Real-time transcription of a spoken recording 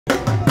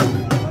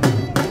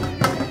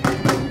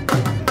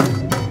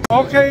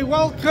Okay,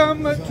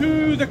 welcome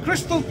to the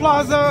Crystal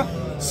Plaza,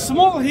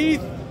 Small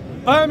Heath,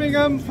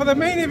 Birmingham, for the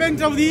main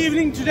event of the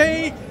evening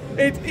today.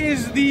 It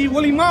is the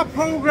Walima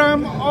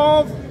program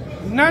of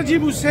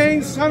Najeeb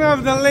Hussain, son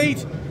of the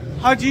late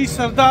Haji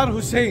Sardar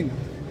Hussain,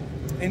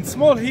 in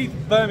Small Heath,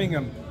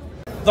 Birmingham.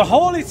 The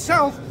hall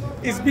itself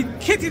is being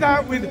kitted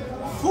out with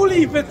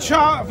fully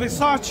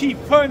Versace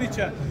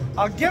furniture.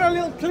 I'll get a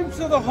little glimpse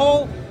of the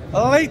hall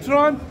later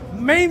on.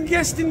 Main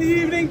guest in the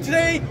evening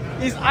today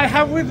is I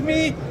have with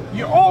me,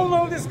 you all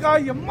know this guy,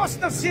 you must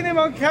have seen him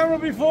on camera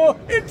before.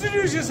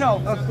 Introduce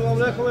yourself. Assalamu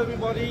alaikum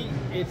everybody,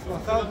 it's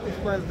myself,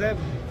 Ismail Zeb,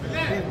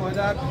 here's my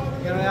dad,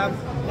 here I am.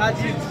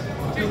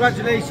 Najeebs,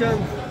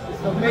 congratulations,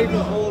 it's an amazing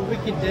whole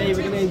wicked day,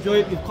 we're going to enjoy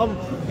it. We've come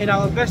in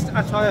our best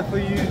attire for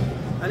you,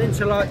 and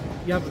inshallah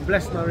you have a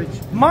blessed marriage.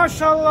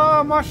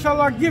 MashaAllah,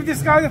 MashaAllah, give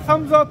this guy the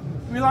thumbs up.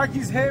 We like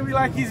his hair, we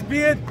like his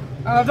beard.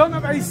 And I don't know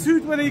about his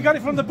suit, whether you got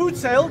it from the boot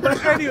sale,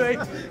 but anyway.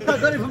 I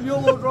got it from your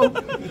wardrobe.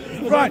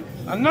 Right,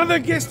 another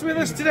guest with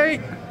us today,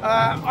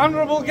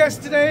 honourable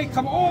guest today,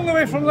 come all the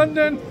way from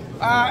London.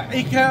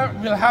 Ika,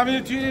 we'll have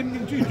him to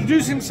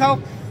introduce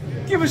himself.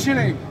 Give us your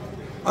name.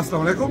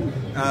 Assalamu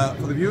alaikum.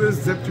 For the viewers,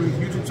 Zeb to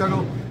his YouTube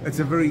channel, it's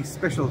a very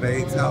special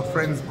day. It's our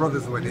friend's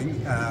brother's wedding.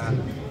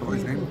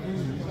 What's his name?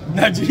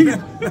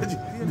 Najeeb.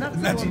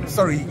 Najeeb,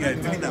 sorry,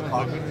 delete that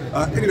part.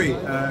 Anyway,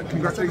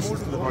 congratulations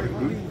to the bride and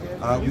groom.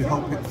 We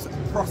hope it's a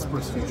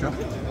prosperous future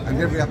and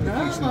every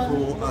application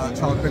for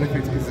child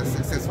benefit is as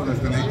successful as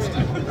the next.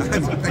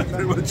 Thank you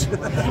very much.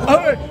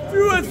 Alright,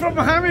 few words from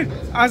Mohammed,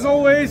 as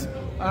always,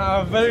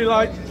 very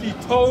lightly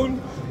toned.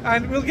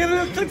 And we'll get a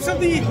little clips of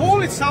the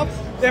hall itself.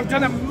 They've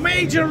done a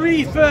major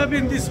refurb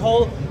in this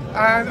hall.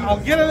 And I'll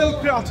get a little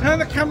clip, I'll turn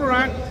the camera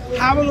around,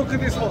 have a look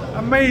at this hall.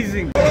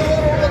 Amazing.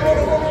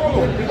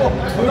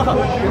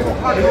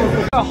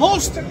 The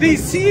host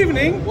this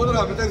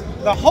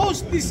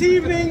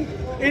evening,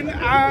 in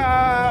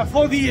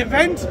for the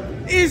event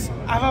is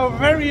our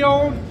very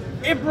own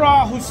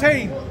Ibra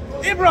Hussain.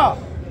 Ibra,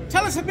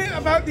 tell us a bit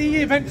about the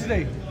event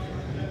today.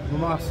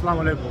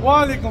 Assalamu alaikum.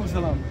 Wa alaikum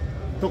salam.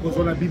 Tocos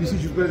on la BBC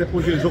just better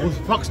projet jogos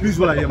Fox News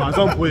wala yema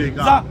zan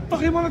poega. Za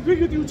taqriban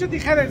twigu tiuchati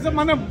khair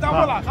zamanam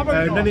dawala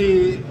khabar.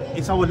 Nani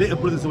it's our little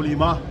brothers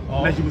Walima,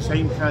 Najeeb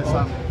Hussain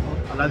Khasan.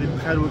 Allah the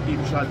khair will be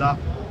inshallah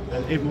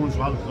and everyone's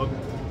welcome.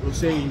 We'll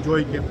say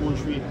enjoy, get one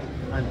sweet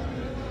and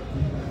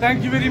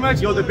thank you very much.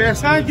 You're the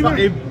best. Thank you.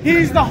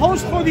 He's the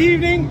host for the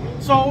evening,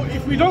 so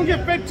if we don't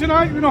get fed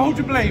tonight, we know who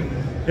to blame.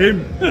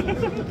 Him.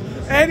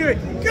 Anyway,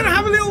 gonna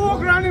have a little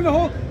walk around in the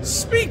hall,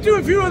 speak to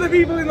a few other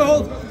people in the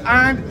hall,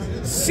 and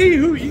see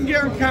who we can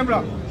get on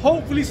camera.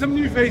 Hopefully some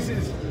new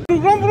faces.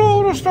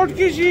 Start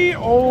kiji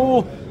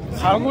or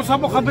khango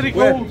sab khabari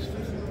ko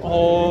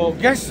or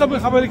guest sab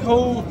khabari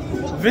ko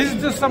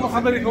visitors sab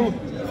khabari ko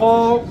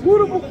or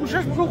guru ko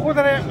kushesh ko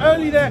khodare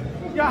early there.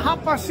 Yeah,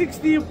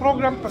 6:30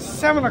 program for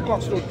 7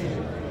 o'clock start.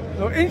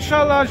 So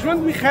inshallah,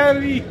 jwand mi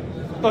khairi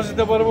does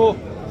the barbo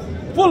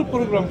full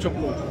program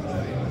chaplo.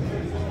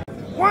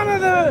 One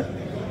of the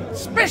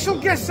special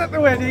guests at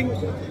the wedding,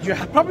 you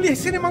have probably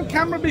seen him on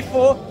camera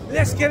before.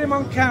 Let's get him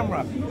on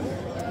camera.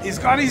 He's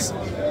got his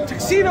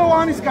tuxedo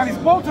on, he's got his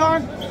bow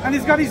on, and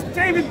he's got his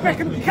David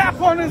Beckham cap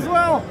on as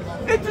well.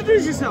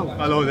 Introduce yourself.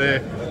 Hello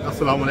there.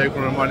 Assalamu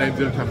alaikum. My name is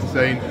Najeeb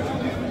Hussain.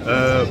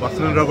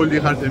 Basran Rahul di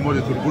khar temo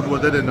de turgut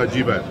wada de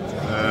Najeeb.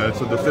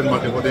 So the film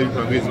that we did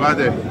from his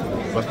mother.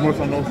 But more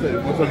so no say,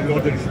 more so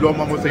Lord de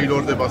Shloma mo say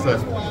Lord de basa.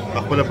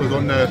 Akhbala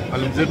pazon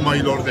alamzid ma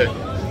Lord de.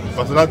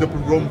 Basra the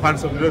program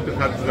parts of the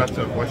khar zat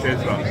wa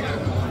shaytra.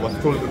 Was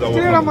told the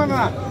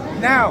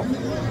Now,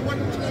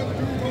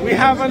 we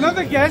have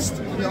another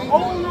guest.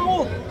 Oh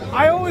no,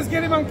 I always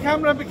get him on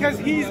camera because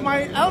he's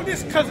my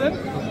eldest cousin,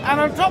 and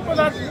on top of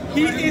that,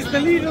 he is the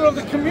leader of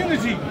the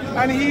community,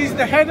 and he's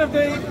the head of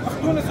the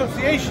School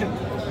Association.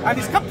 And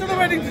he's come to the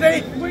wedding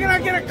today. We're going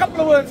to get a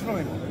couple of words from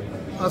him.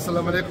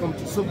 Assalamu alaikum.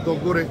 Sub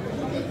dogore.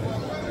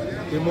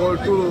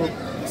 Imoltu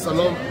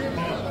salam.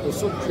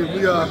 Sub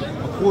fibuya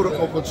akur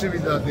opportunity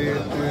de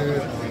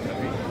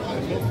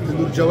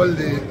nurjawal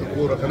de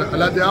akur. Kana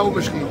ala de aw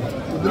mashki.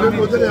 Udle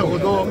model ya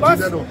khodo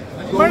jidano.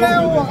 Bale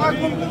wo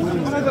akum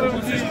nadar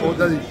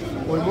odadi.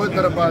 O mo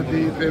tarafa de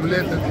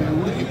pebeleta de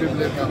urki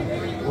pebeleta.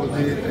 O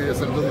de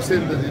Sardar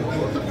Hussain de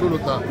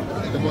tuluta.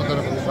 De mo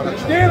tarafa mubarak.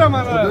 Kera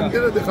mara.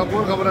 Kera de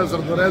khabor khabara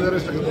Sardar hada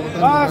rishta ke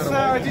bas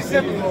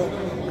ajisem.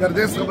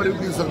 Gardes khabari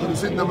udin Sardar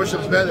Hussain na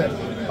bashar bala.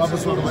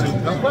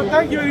 Well,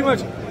 thank you very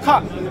much.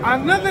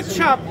 Another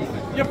chap,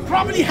 you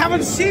probably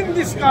haven't seen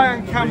this guy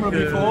on camera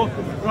before,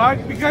 right?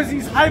 Because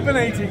he's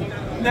hibernating.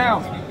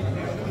 Now,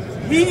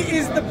 he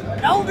is the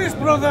eldest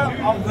brother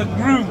of the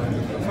groom.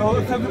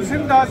 So,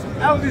 Sindar's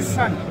eldest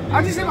son. My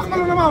name is Najeeb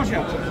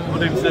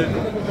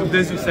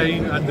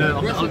Hussain, and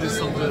I'm the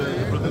eldest of the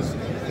brothers.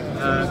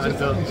 And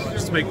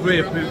just to make great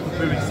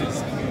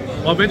appearances.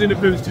 My wedding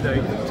appearance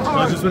today. So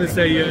I just want to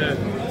say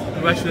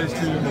congratulations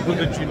to my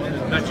brother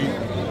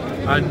Najeeb.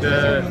 And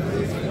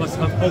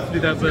hopefully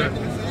they have a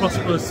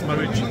prosperous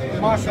marriage.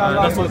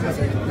 That's what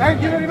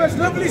thank you very much.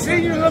 Lovely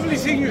seeing you, lovely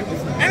seeing you.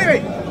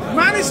 Anyway,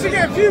 managed to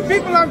get a few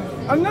people on.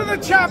 Another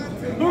chap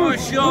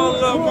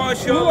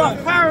who are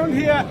found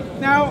here.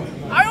 Now,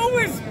 I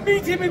always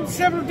meet him in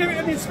several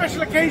different in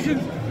special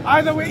occasions.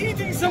 Either we're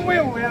eating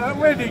somewhere or we're at a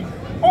wedding,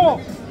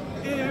 or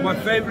my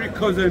favourite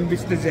cousin,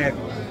 Mr. Zeb.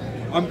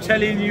 I'm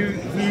telling you,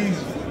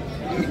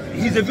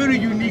 he's a very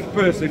unique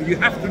person. You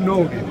have to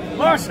know him.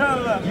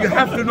 MashaAllah. You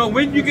have to know.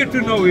 When you get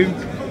to know him,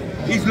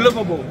 he's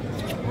lovable.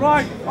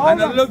 Right.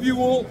 And I love you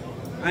all.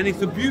 And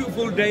it's a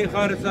beautiful day,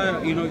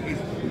 Kharasa. You know,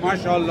 it's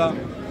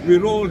MashaAllah.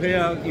 We're all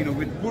here, you know,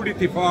 with good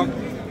ittifaq,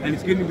 and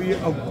it's going to be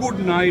a good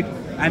night.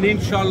 And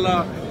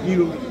inshallah,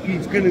 you know,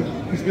 he's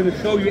gonna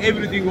show you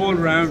everything all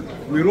around.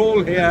 We're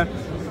all here,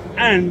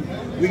 and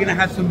we're gonna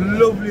have some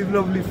lovely,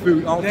 lovely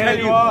food. I'll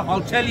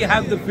tell you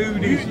how the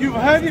food is. You've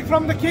heard it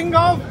from the king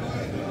of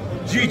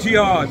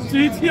GTRs.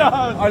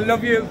 GTRs. I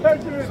love you.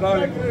 Thank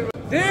you.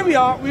 There we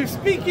are. We're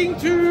speaking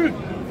to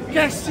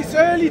guests. It's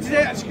early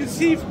today, as you can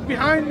see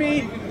behind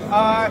me.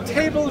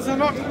 Tables are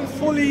not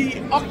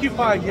fully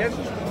occupied yet,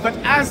 but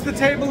as the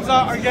tables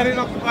are getting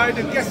occupied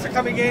and guests are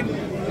coming in,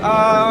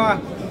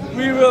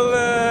 we will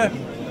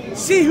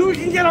see who we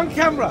can get on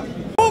camera.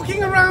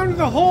 Walking around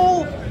the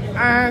hall,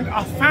 and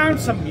I found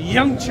some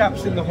young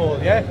chaps in the hall,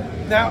 yeah?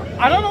 Now,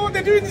 I don't know what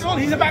they're doing in this hall.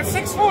 He's about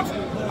 6 foot,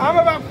 I'm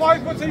about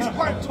 5 foot, so he's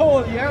quite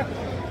tall, yeah?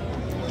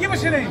 Give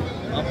us your name.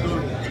 Abdul.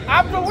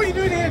 Abdul, what are you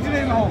doing here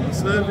today in the hall?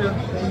 Serve you.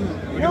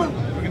 We're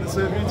going to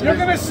serve you today. You're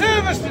going to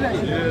serve us today?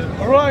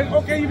 Yeah. Right,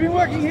 okay, you've been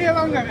working here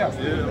long, have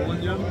you? Yeah,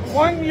 1 year.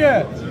 1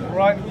 year.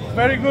 Right,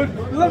 very good.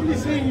 Lovely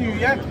seeing you,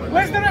 yeah?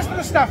 Where's the rest of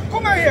the staff?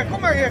 Come out here,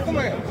 come out here, come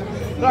out here.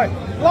 Right,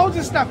 loads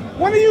of stuff.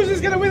 One of you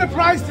is going to win a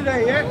prize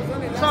today, yeah?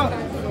 So,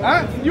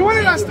 you won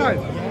it last time.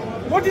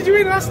 What did you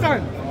win last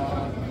time?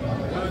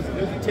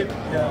 It was a tip.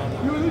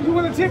 Yeah. You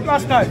won a tip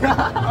last time.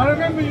 I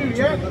remember you,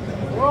 yeah?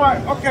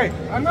 Right, okay.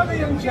 Another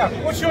young chap.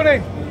 What's your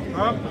name?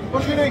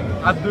 What's your name?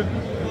 Abdul.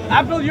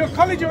 Abdul, you're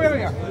college or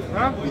area?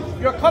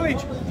 You're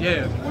college?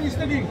 Yeah. What are you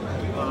studying?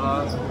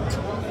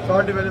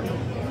 Child development.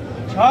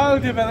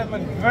 Child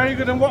development. Very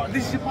good. And what?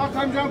 This is your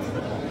part-time job?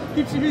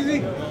 Keeps you busy?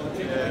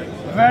 Yeah.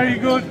 Very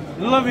good.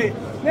 Love it.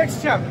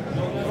 Next chap.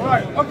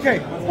 Right, okay.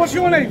 What's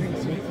your name?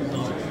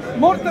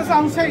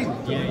 Murtaza Hussain.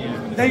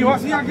 Yeah. There you are.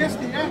 See, I guessed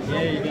it, yeah?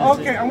 Yeah.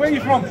 Okay, and where are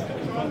you from?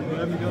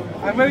 Birmingham.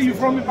 And where are you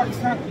from in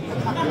Pakistan?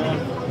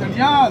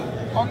 Punjab.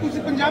 और कुछ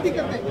पंजाबी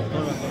करते हैं?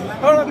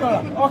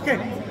 थोड़ा. Okay.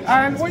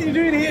 And what are you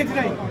doing here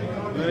today?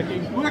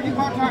 Working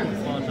part-time.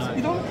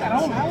 You don't look at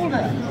home. How old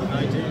are you?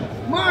 19.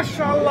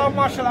 MashaAllah,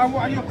 MashaAllah.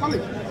 What are you,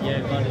 college?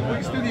 Yeah, got it. What are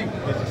you studying?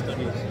 Business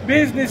studies.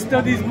 Business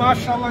studies,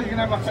 MashaAllah. You're going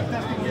to have a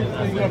fantastic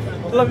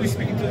year. Lovely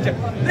speaking to the chap.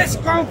 Let's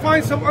go and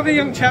find some other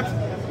young chaps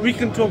we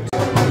can talk to.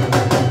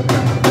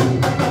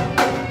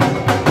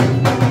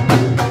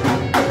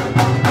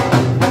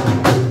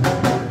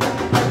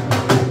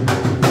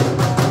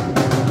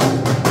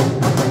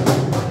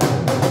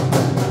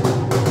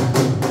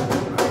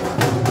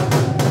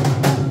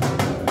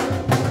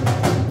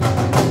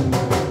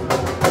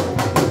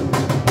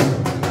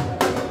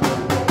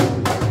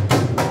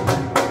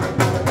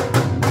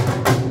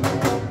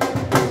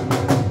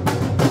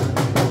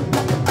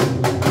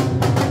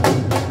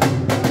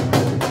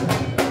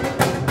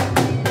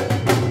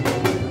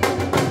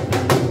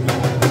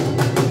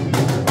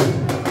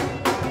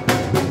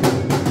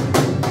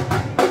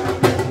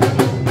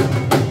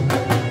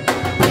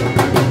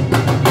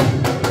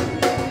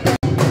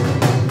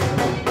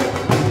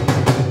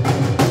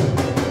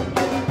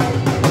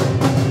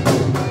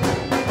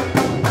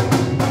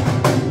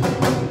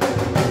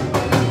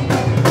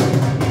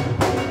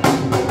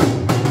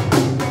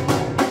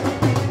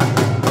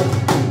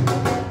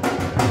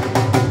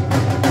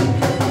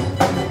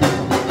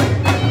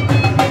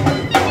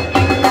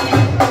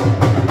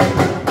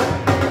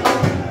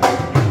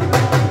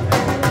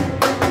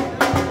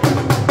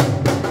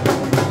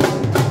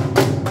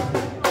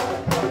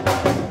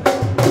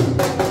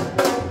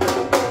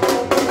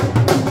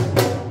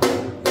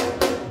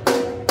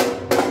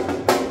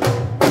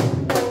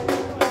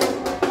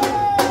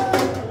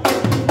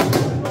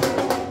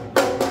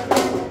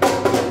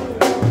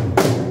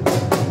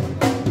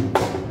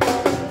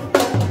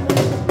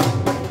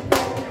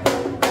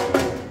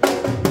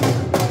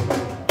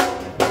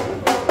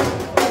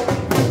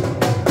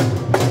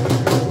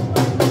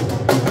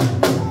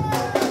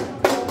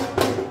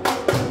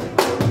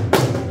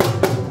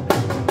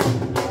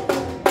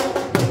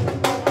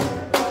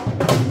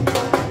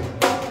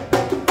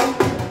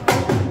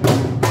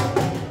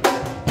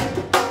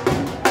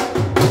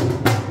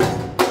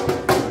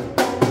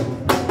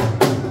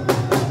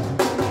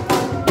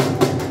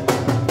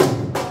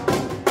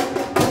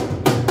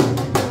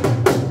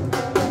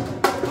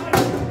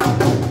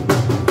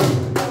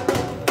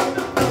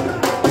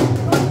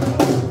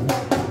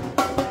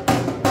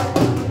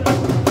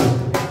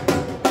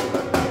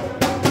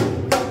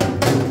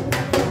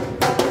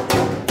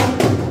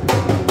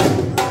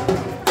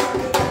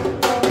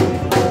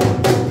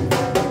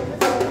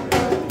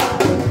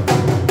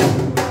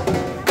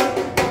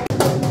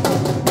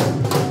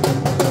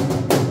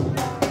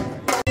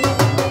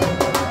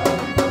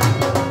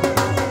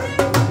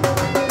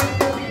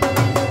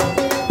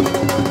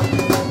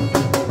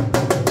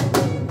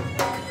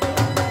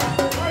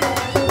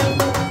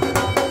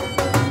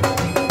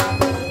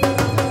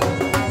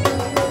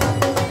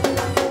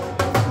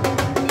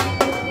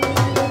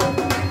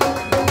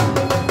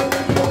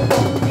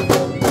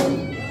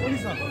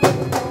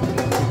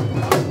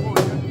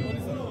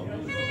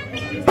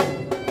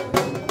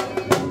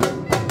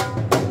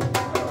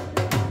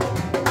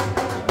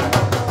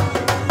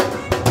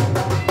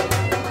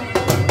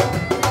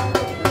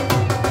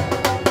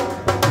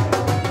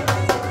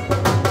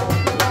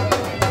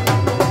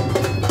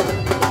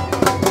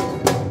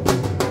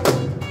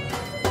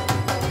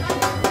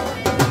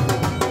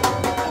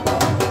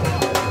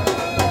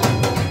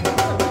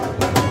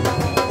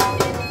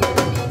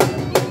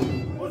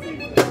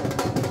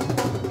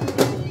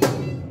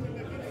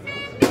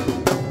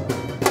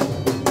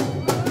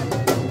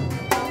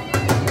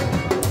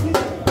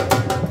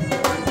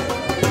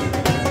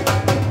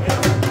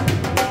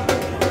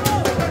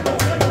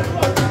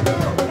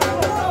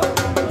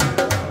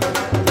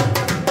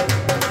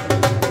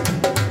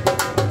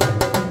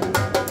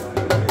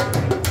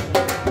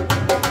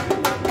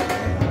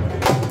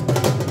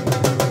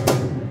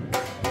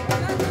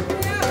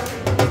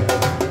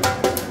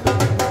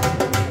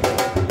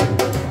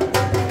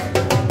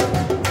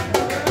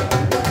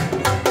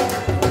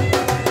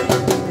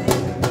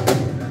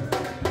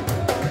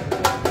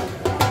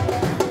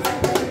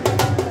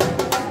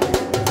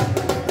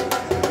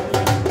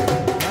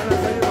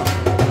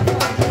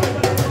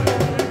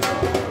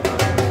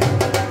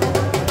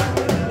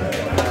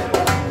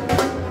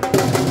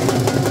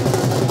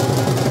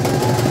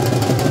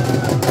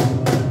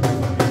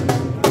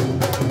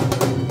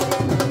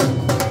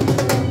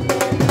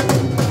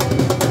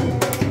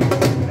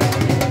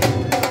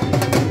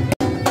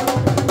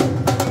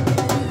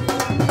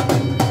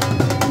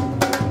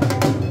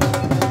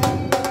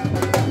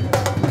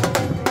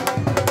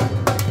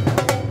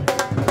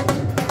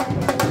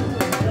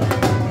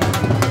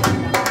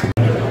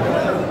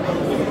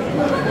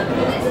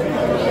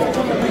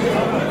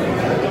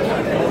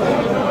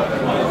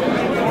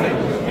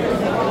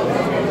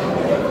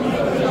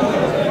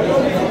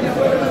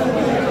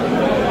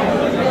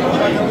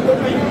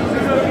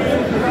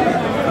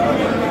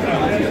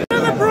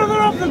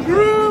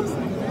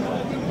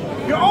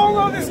 You all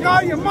know this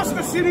guy, you must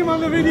have seen him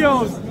on the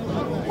videos.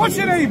 What's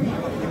your name?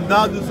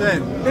 Imdad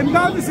Hussain.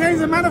 Imdad Hussain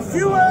is a man of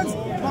few words,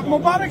 but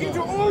Mubarak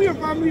to all your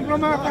family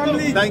from our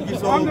family. Thank you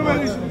so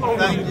much.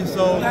 Thank you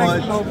so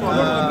much.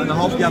 And I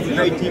hope you have a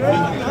great evening.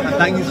 And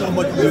thank you so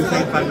much for your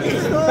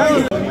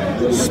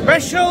family.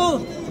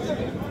 Special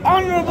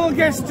honourable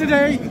guest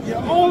today. You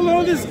all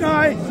know this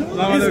guy.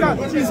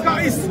 He's got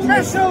his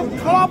special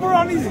clobber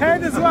on his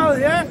head as well,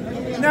 yeah?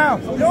 Now,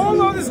 you all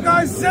know this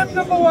guy, Zeb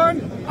 #1,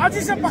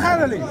 Ajisa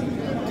Paharali.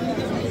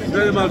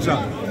 Very much, sir.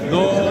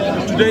 No,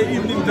 today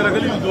evening,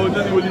 Taragali will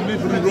go to the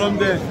program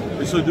there.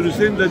 So, you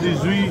saying that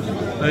is we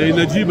in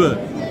Najeebs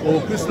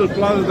or Crystal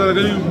Plaza,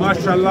 Taragali,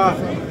 mashallah,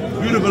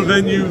 beautiful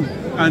venue,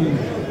 and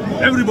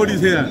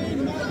everybody's here.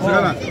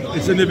 So,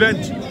 it's an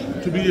event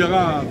to be a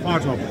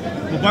part of.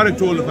 Mubarak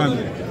to all the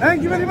family.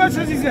 Thank you very much,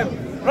 Azizem.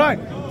 Right,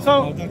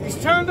 so he's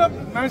turned up,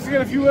 managed to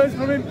get a few words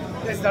from him.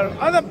 There are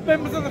other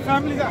members of the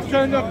family that have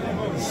turned up.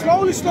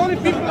 Slowly,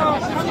 people are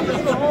coming to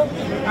the home.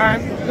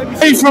 And let me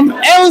see. From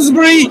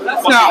Aylesbury.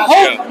 Now,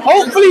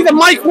 hopefully the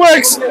mic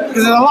works, because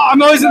there's a lot of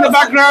noise in the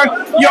background.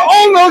 You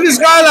all know this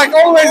guy, like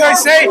always I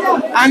say,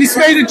 and he's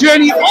made a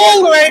journey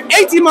all the way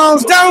 80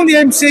 miles down the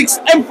M6,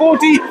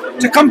 M40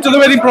 to come to the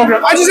wedding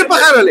program. I just said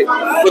Paharali.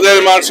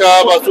 بدل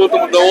مرشا باتوت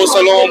مدعو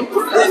سلام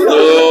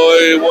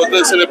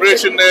وده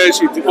celebration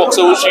شيء اتفاق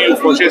سوي شيء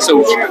وفاشي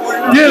سوي شيء.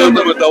 يلا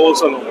مدعو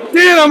سلام.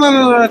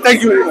 Yeah,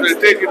 thank you very much.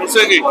 Thank you.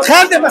 Thank you.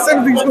 Khalid,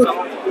 everything's good.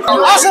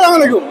 Assalamu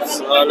alaikum.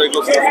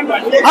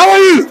 How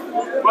are you?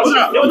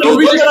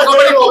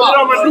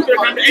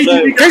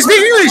 Can you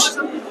speak English?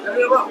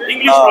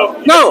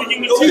 No.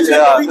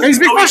 Can you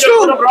speak Pashto?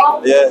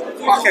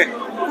 Yeah. Okay.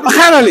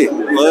 Paharali.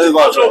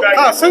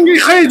 Sangi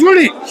khair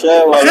jodi.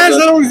 Khair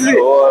zaruri zi.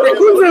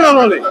 Kun zara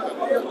wale.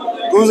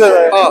 Kun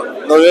zara.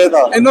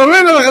 Norwena.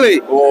 Norwena lagali.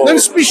 Then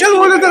special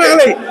wale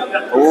lagali.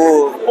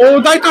 Oh,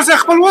 daito se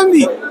khpal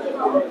wandi.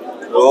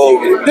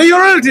 They're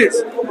your relatives.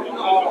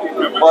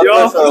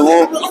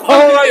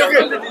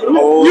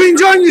 You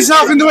enjoying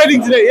yourself in the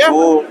wedding today, yeah?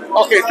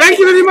 Okay, thank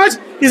you very much.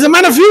 He's a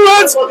man of few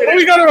words.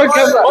 We got it on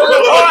camera.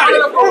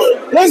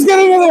 Let's get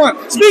another one.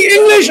 Speak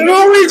English,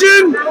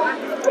 Norwegian,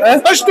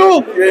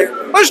 Pashto,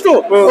 Pashto,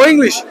 or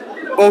English?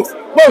 Both.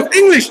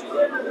 English.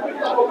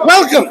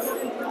 Welcome.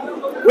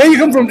 Where you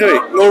come from today?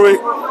 Norway.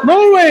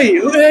 Norway.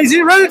 Is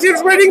it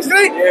relatives' wedding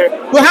today?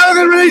 Yeah. Well, how are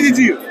they related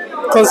to you?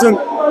 Cousin.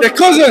 They're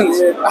cousins.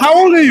 Yeah. How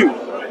old are you?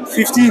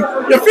 15.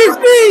 You're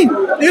 15!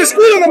 You're at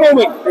school at the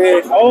moment?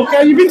 Yeah.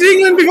 Okay, you've been to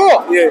England before?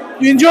 Yeah.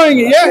 You enjoying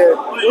it, yeah?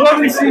 Yeah.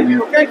 Lovely seeing you,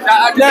 okay?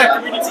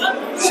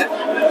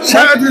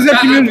 Shout out to the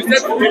community.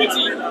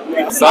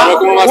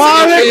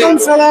 Walaikum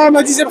salam.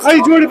 Ajisab khair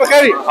jodi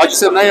bakhari.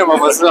 Ajisab nahi hum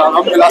bas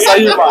alhamdulillah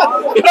sahi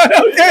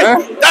Okay,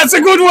 that's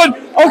a good one.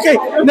 Okay,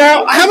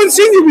 now I haven't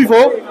seen you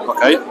before.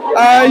 Okay.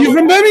 You're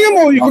from Birmingham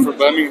or you I'm from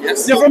Birmingham,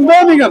 yes. You're from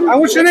Birmingham. And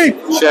what's your name?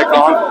 Sher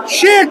Khan.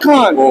 Sher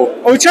Khan.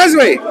 Oh,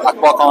 Chazway.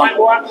 Akbar Khan.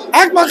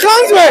 Akbar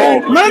Khan's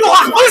way. Man,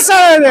 Akbar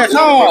Sarah.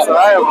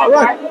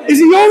 Right. Is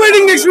it your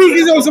wedding next week?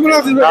 Is it or someone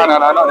else's wedding? No,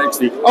 not next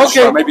week. Okay.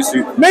 Sure, maybe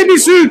soon. Maybe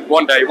soon.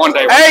 One day.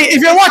 Hey,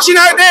 if you're watching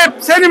out there,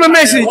 send him a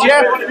message,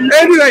 yeah?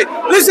 Anyway,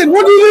 listen,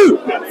 what do you do?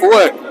 For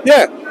work.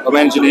 Yeah. I'm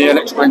an engineer,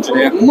 electrical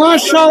engineer.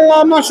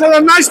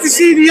 Mashallah. Nice to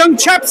see the young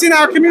chaps in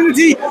our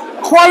community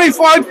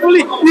qualified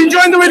fully. You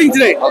enjoying the wedding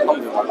today?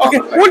 Okay.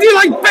 What do you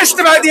like best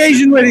about the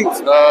Asian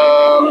weddings?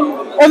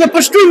 Or the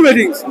Pashtun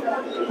weddings?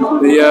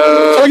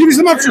 Shall I give you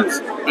some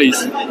options? Please.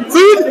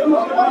 Food?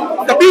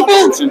 The people?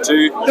 Option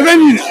 2. The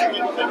venues?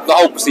 The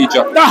whole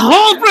procedure. The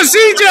whole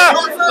procedure!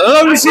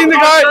 Lovely seeing the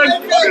guy.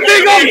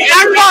 Big up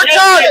Akbar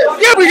Khan!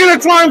 Yeah, we're going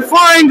to try and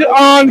find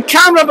on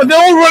camera, but they're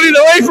all running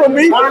away from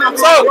me.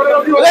 So,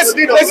 let's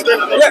see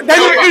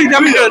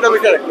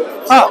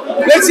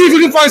if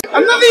we can find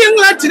another young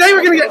lad today.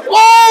 We're going to get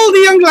all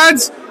the young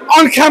lads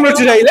on camera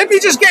today. Let me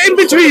just get in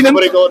between them.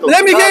 Right.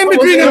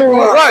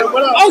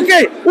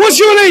 Okay. What's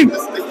your name?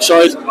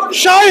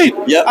 Shahid.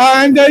 Yeah.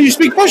 And you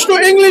speak Pashto,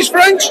 English,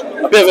 French?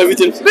 A bit of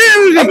everything. So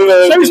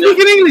we're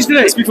speaking English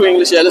today? Speak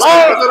English, yeah. Let's go.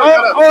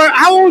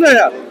 How old are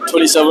you?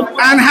 27.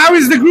 And how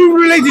is the groom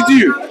related to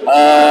you?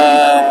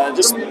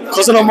 Just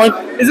cousin of mine.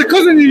 Is a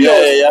cousin of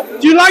yours? Yeah.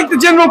 Do you like the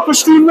general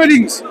Pashtun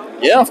weddings?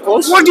 Yeah, of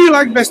course. What do you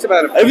like best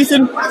about it?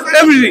 Everything.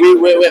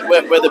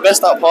 We're the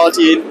best at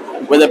partying.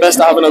 We're the best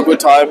at having a good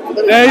time.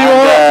 There you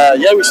are.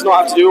 Yeah, we should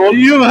not have to do all.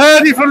 You've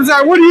heard it from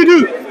Zach. What do you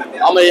do?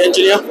 I'm an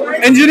engineer.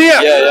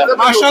 Engineer? Yeah.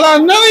 MashaAllah,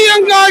 another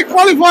young guy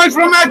qualified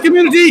from our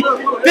community.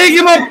 Big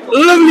him up.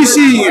 Lovely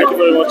seeing you. Thank you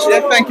very much.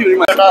 Yeah, thank you very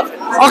much.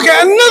 Okay,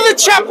 another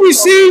chap we've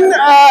seen,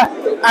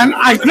 and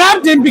I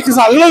grabbed him because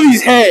I love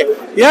his hair.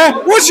 Yeah?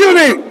 What's your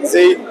name?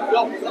 Zain.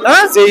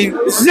 Huh?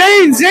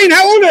 Zain,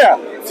 how old are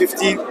you?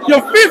 15.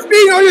 You're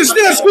 15? Oh, you're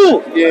still at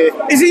school?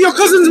 Yeah. Is it your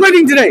cousin's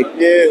wedding today?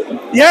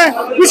 Yeah.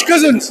 Yeah? Which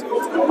cousins?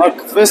 My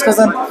first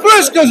cousin.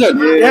 First cousin?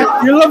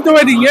 Yeah. You love the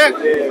wedding, yeah?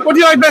 What do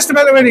you like best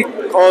about the wedding?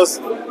 Cause.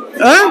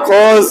 Huh?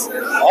 Cause.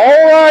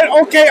 Alright,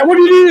 okay. And what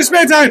do you do in your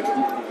spare time?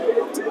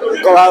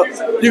 Go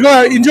out. You go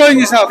out enjoying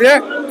yourself,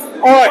 yeah?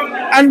 Alright.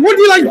 And what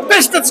do you like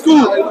best at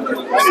school? I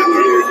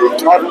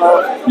don't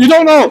know. You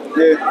don't know?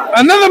 Yeah.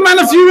 Another man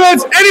of few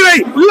words.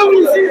 Anyway,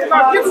 lovely to see you,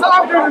 man. Give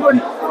salam to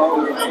everybody.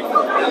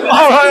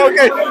 Alright,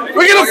 okay.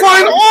 We're going to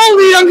find all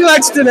the young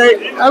lads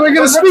today and we're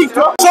going to speak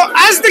to them. So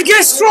as the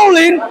guests roll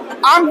in,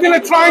 I'm going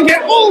to try and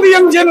get all the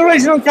young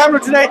generation on camera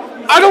today.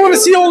 I don't want to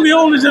see all the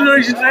older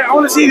generation today. I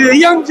want to see the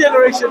young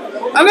generation.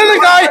 Another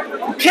guy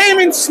who came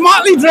in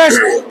smartly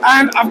dressed,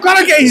 and I've got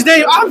to get his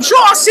name. I'm sure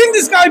I've seen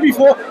this guy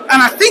before,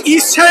 and I think he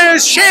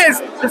shares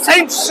the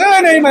same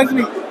surname as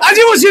me.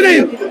 Ajay, what's your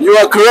name? You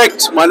are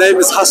correct. My name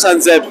is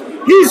Hassan Zeb.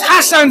 He's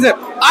Hassan Zeb.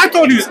 I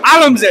thought he was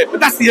Alam Zeb, but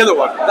that's the other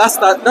one.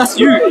 That's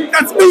you.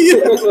 That's me.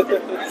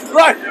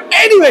 Right.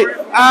 Anyway,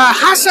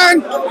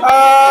 Hassan,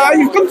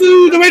 you've come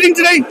to the wedding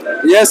today?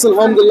 Yes,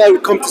 alhamdulillah,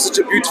 we've come to such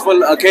a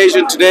beautiful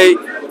occasion today.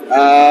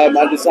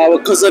 And it's our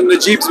cousin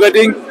Najeeb's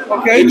wedding.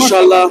 Okay.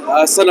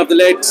 Inshallah, son of the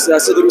late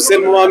Saddam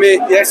Hussein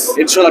Muhammad. Yes.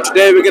 Inshallah,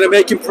 today we're going to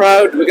make him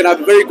proud. We're going to have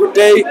a very good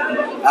day.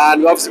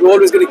 And obviously, we're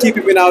always going to keep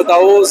him in our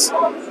da'os.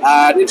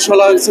 And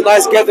inshallah, it's a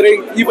nice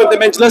gathering. Even the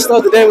Majlis the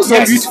other day was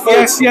so beautiful.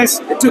 Yes.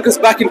 It took us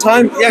back in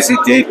time. Yes, it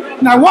did.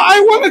 Now, what I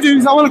want to do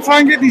is I want to try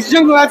and get these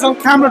young lads on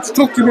camera to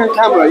talk to me on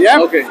camera, yeah?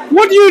 Okay.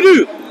 What do you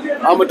do?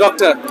 I'm a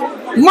doctor.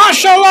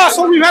 MashaAllah.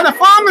 So we've had a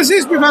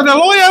pharmacist, we've had a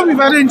lawyer, we've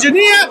had an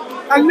engineer,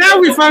 and now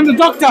we found a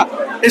doctor.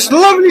 It's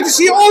lovely to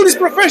see all these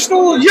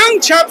professional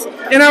young chaps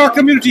in our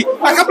community.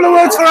 A couple of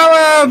words for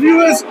our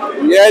viewers.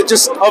 Yeah,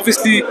 just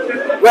obviously,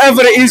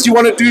 whatever it is you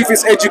want to do, if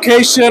it's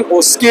education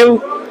or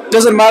skill,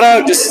 doesn't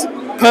matter, just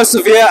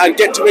persevere and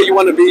get to where you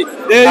want to be.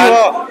 There you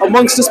are.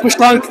 Amongst this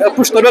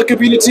Pushtana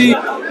community,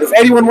 if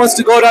anyone wants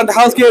to go down the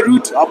healthcare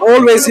route, I'm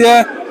always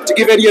here to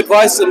give any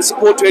advice and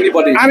support to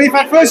anybody. And if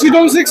at first you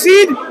don't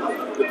succeed,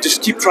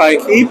 just keep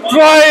trying. Keep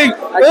trying.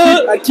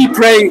 And keep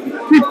praying.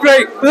 Keep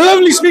praying.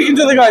 Lovely speaking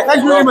to the guy.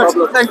 Thank you very much.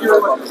 Thank you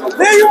very much.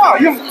 There you are.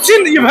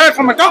 You've heard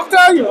from a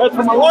doctor, you've heard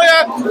from a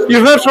lawyer,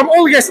 you've heard from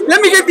all the guests.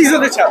 Let me get these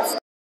other chaps.